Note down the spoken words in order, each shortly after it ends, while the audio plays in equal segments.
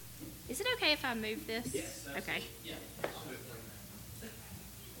Is it okay if I move this? Yes. Okay. Yeah.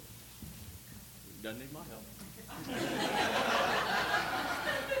 Doesn't need my help.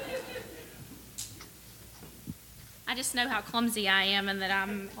 I just know how clumsy I am and that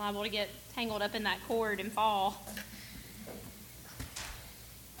I'm liable to get tangled up in that cord and fall.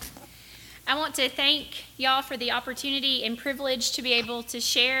 I want to thank y'all for the opportunity and privilege to be able to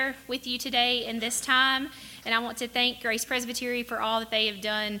share with you today in this time. And I want to thank Grace Presbytery for all that they have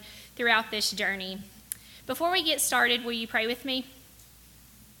done throughout this journey. Before we get started, will you pray with me?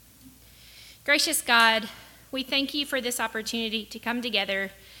 Gracious God, we thank you for this opportunity to come together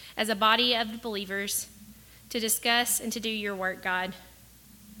as a body of believers to discuss and to do your work, God.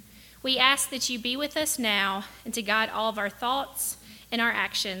 We ask that you be with us now and to guide all of our thoughts and our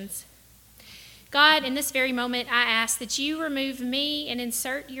actions. God, in this very moment, I ask that you remove me and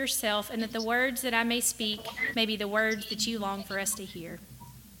insert yourself, and that the words that I may speak may be the words that you long for us to hear.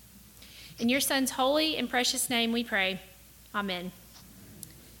 In your Son's holy and precious name we pray. Amen.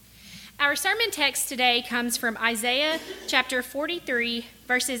 Our sermon text today comes from Isaiah chapter 43,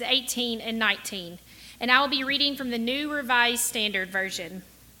 verses 18 and 19, and I will be reading from the New Revised Standard Version.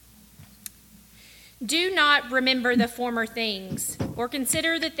 Do not remember the former things, or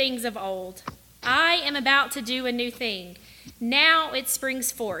consider the things of old. I am about to do a new thing. Now it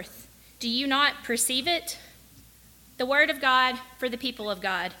springs forth. Do you not perceive it? The word of God for the people of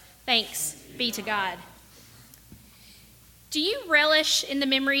God. Thanks be to God. Do you relish in the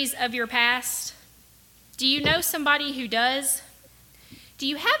memories of your past? Do you know somebody who does? Do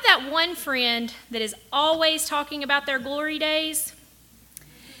you have that one friend that is always talking about their glory days?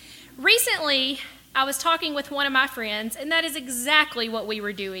 Recently, I was talking with one of my friends, and that is exactly what we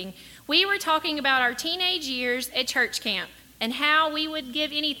were doing. We were talking about our teenage years at church camp and how we would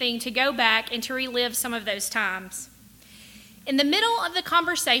give anything to go back and to relive some of those times. In the middle of the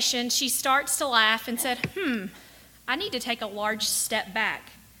conversation, she starts to laugh and said, I need to take a large step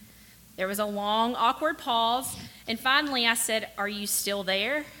back. There was a long, awkward pause, and finally I said, are you still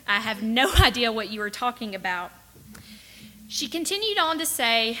there? I have no idea what you were talking about. She continued on to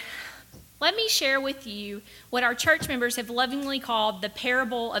say, let me share with you what our church members have lovingly called the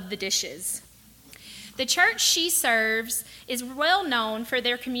parable of the dishes. The church she serves is well known for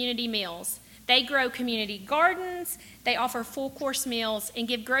their community meals. They grow community gardens, they offer full-course meals, and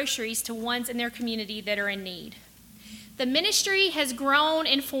give groceries to ones in their community that are in need. The ministry has grown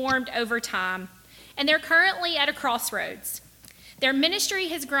and formed over time, and they're currently at a crossroads. Their ministry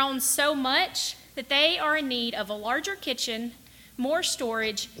has grown so much that they are in need of a larger kitchen, more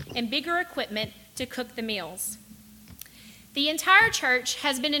storage, and bigger equipment to cook the meals. The entire church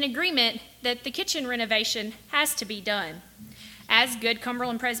has been in agreement that the kitchen renovation has to be done. As good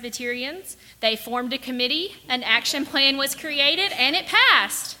Cumberland Presbyterians, they formed a committee, an action plan was created, and it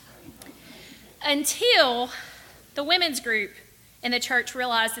passed. Until the women's group in the church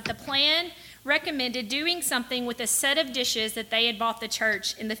realized that the plan recommended doing something with a set of dishes that they had bought the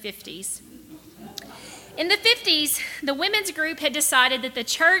church in the 50s. In the 50s, the women's group had decided that the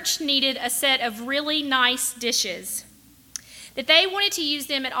church needed a set of really nice dishes, that they wanted to use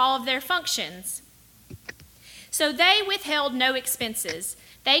them at all of their functions. So they withheld no expenses.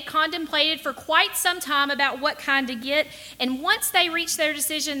 They contemplated for quite some time about what kind to get, and once they reached their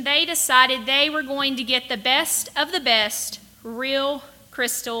decision, they decided they were going to get the best of the best, real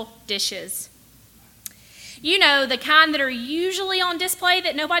crystal dishes. You know, the kind that are usually on display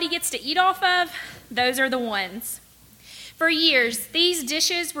that nobody gets to eat off of, those are the ones. For years, these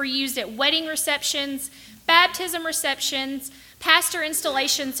dishes were used at wedding receptions, baptism receptions, pastor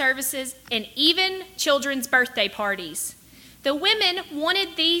installation services, and even children's birthday parties. The women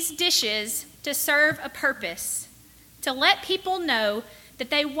wanted these dishes to serve a purpose, to let people know that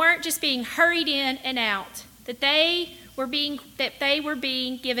they weren't just being hurried in and out, that they were being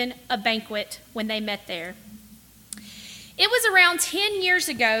given a banquet when they met there. It was around 10 years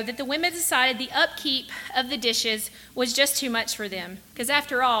ago that the women decided the upkeep of the dishes was just too much for them, because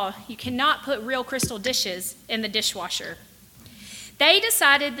after all, you cannot put real crystal dishes in the dishwasher. They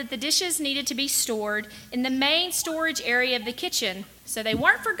decided that the dishes needed to be stored in the main storage area of the kitchen, so they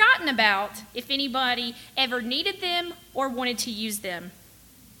weren't forgotten about if anybody ever needed them or wanted to use them.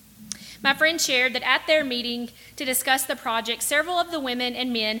 My friend shared that at their meeting to discuss the project, several of the women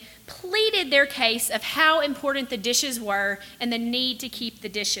and men pleaded their case of how important the dishes were and the need to keep the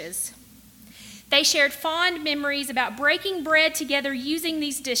dishes. They shared fond memories about breaking bread together using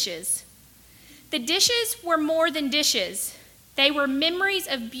these dishes. The dishes were more than dishes. They were memories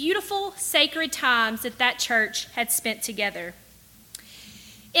of beautiful, sacred times that church had spent together.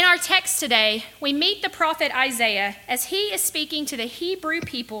 In our text today, we meet the prophet Isaiah as he is speaking to the Hebrew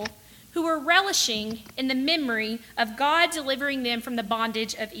people who were relishing in the memory of God delivering them from the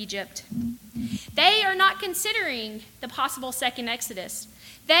bondage of Egypt. They are not considering the possible second Exodus.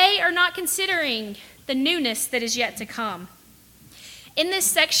 They are not considering the newness that is yet to come. In this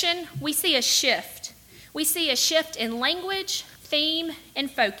section, we see a shift. We see a shift in language, theme,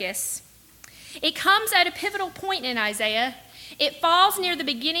 and focus. It comes at a pivotal point in Isaiah. It falls near the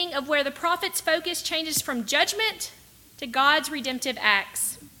beginning of where the prophet's focus changes from judgment to God's redemptive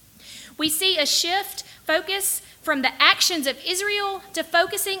acts. We see a shift, focus from the actions of Israel to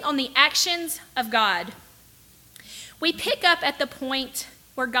focusing on the actions of God. We pick up at the point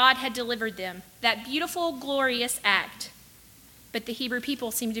where God had delivered them, that beautiful, glorious act. But the Hebrew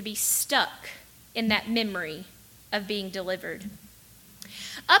people seem to be stuck in that memory of being delivered.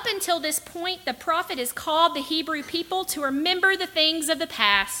 Up until this point, the prophet has called the Hebrew people to remember the things of the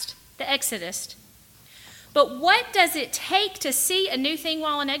past, the Exodus. But what does it take to see a new thing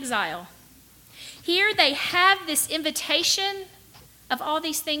while in exile? Here they have this invitation of all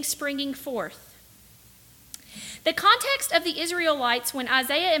these things springing forth. The context of the Israelites when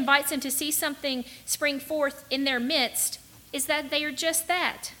Isaiah invites them to see something spring forth in their midst is that they are just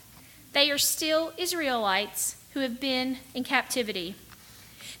that. They are still Israelites who have been in captivity.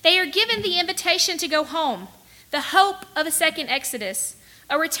 They are given the invitation to go home, the hope of a second Exodus,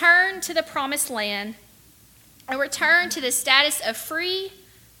 a return to the promised land, a return to the status of free,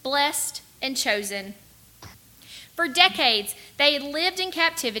 blessed, and chosen. For decades, they had lived in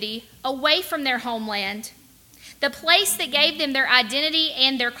captivity, away from their homeland, the place that gave them their identity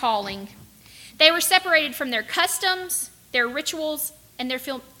and their calling. They were separated from their customs, their rituals, and their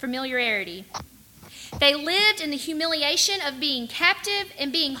familiarity. They lived in the humiliation of being captive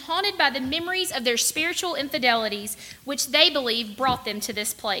and being haunted by the memories of their spiritual infidelities, which they believed brought them to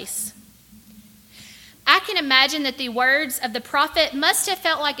this place. I can imagine that the words of the prophet must have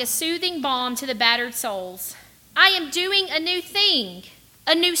felt like a soothing balm to the battered souls. I am doing a new thing,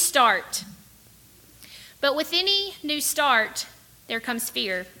 a new start. But with any new start, there comes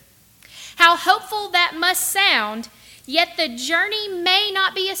fear. How hopeful that must sound, yet the journey may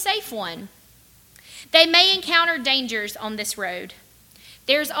not be a safe one. They may encounter dangers on this road.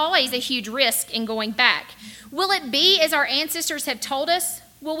 There's always a huge risk in going back. Will it be as our ancestors have told us?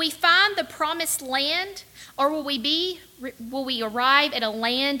 Will we find the promised land, or will we arrive at a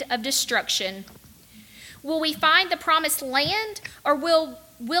land of destruction? Will we find the promised land, or will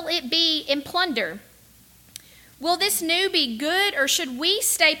it be in plunder? Will this new be good, or should we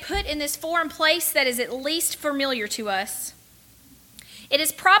stay put in this foreign place that is at least familiar to us? It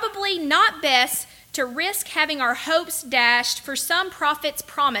is probably not best to risk having our hopes dashed for some prophet's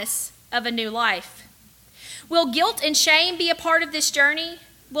promise of a new life. Will guilt and shame be a part of this journey?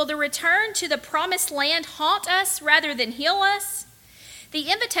 Will the return to the promised land haunt us rather than heal us?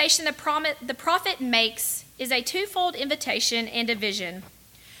 The invitation the prophet makes is a twofold invitation and a vision.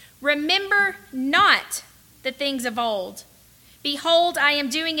 Remember not the things of old. Behold, I am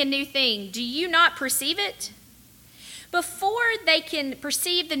doing a new thing. Do you not perceive it? Before they can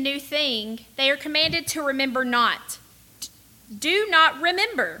perceive the new thing, they are commanded to remember not. Do not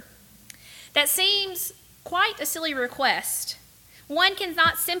remember. That seems quite a silly request. One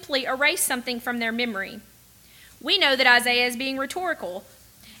cannot simply erase something from their memory. We know that Isaiah is being rhetorical.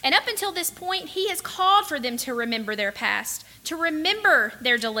 And up until this point, he has called for them to remember their past, to remember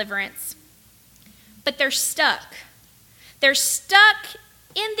their deliverance. But they're stuck. They're stuck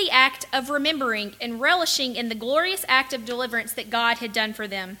in the act of remembering and relishing in the glorious act of deliverance that God had done for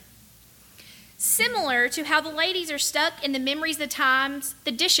them. Similar to how the ladies are stuck in the memories, the times,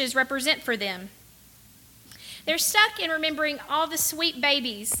 the dishes represent for them. They're stuck in remembering all the sweet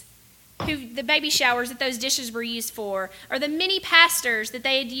babies, the baby showers that those dishes were used for, or the many pastors that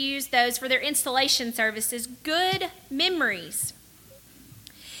they had used those for their installation services. Good memories.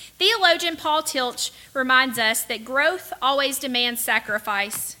 Theologian Paul Tillich reminds us that growth always demands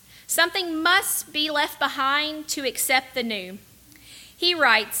sacrifice. Something must be left behind to accept the new. He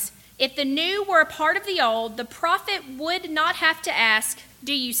writes, if the new were a part of the old, the prophet would not have to ask,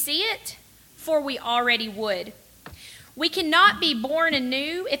 do you see it? For we already would. We cannot be born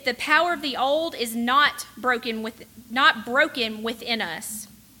anew if the power of the old is not broken within us.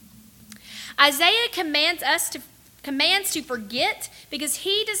 Isaiah commands to forget because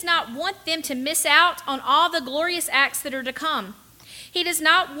he does not want them to miss out on all the glorious acts that are to come. He does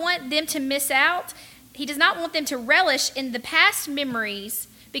not want them to miss out. He does not want them to relish in the past memories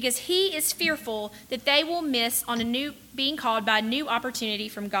because he is fearful that they will miss on being called by a new opportunity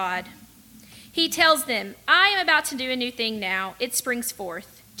from God. He tells them, I am about to do a new thing now. It springs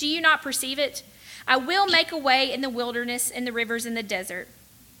forth. Do you not perceive it? I will make a way in the wilderness and the rivers in the desert.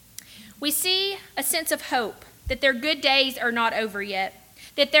 We see a sense of hope that their good days are not over yet,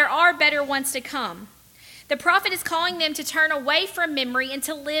 that there are better ones to come. The prophet is calling them to turn away from memory and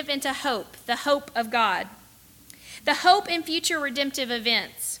to live into hope, the hope of God, the hope in future redemptive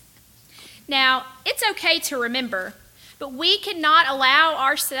events. Now, it's okay to remember, but we cannot allow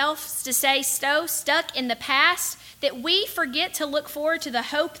ourselves to stay so stuck in the past that we forget to look forward to the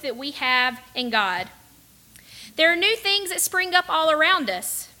hope that we have in God. There are new things that spring up all around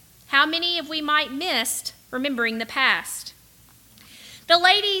us. How many of we might missed remembering the past? The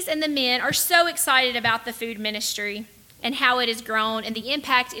ladies and the men are so excited about the food ministry and how it has grown and the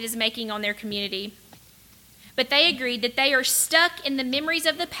impact it is making on their community. But they agreed that they are stuck in the memories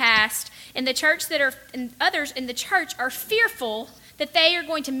of the past, and others in the church are fearful that they are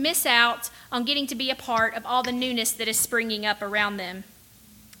going to miss out on getting to be a part of all the newness that is springing up around them.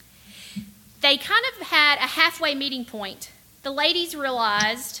 They kind of had a halfway meeting point. The ladies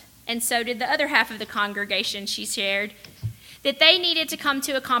realized, and so did the other half of the congregation, she shared, that they needed to come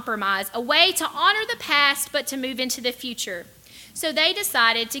to a compromise, a way to honor the past but to move into the future. So they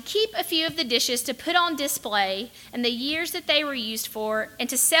decided to keep a few of the dishes to put on display and the years that they were used for, and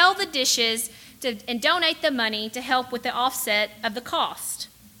to sell the dishes and donate the money to help with the offset of the cost.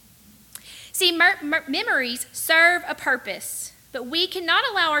 See, memories serve a purpose, but we cannot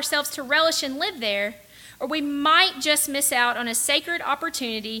allow ourselves to relish and live there, or we might just miss out on a sacred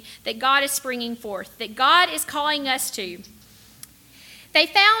opportunity that God is bringing forth, that God is calling us to. They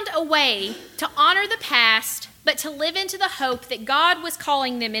found a way to honor the past, but to live into the hope that God was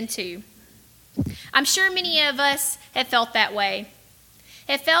calling them into. I'm sure many of us have felt that way,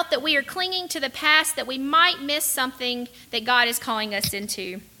 have felt that we are clinging to the past, that we might miss something that God is calling us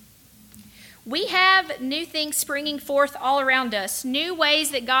into. We have new things springing forth all around us, new ways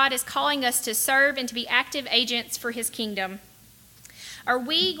that God is calling us to serve and to be active agents for his kingdom. Are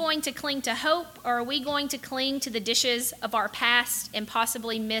we going to cling to hope, or are we going to cling to the dishes of our past and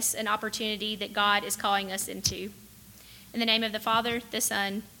possibly miss an opportunity that God is calling us into? In the name of the Father, the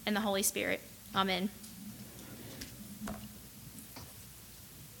Son, and the Holy Spirit. Amen.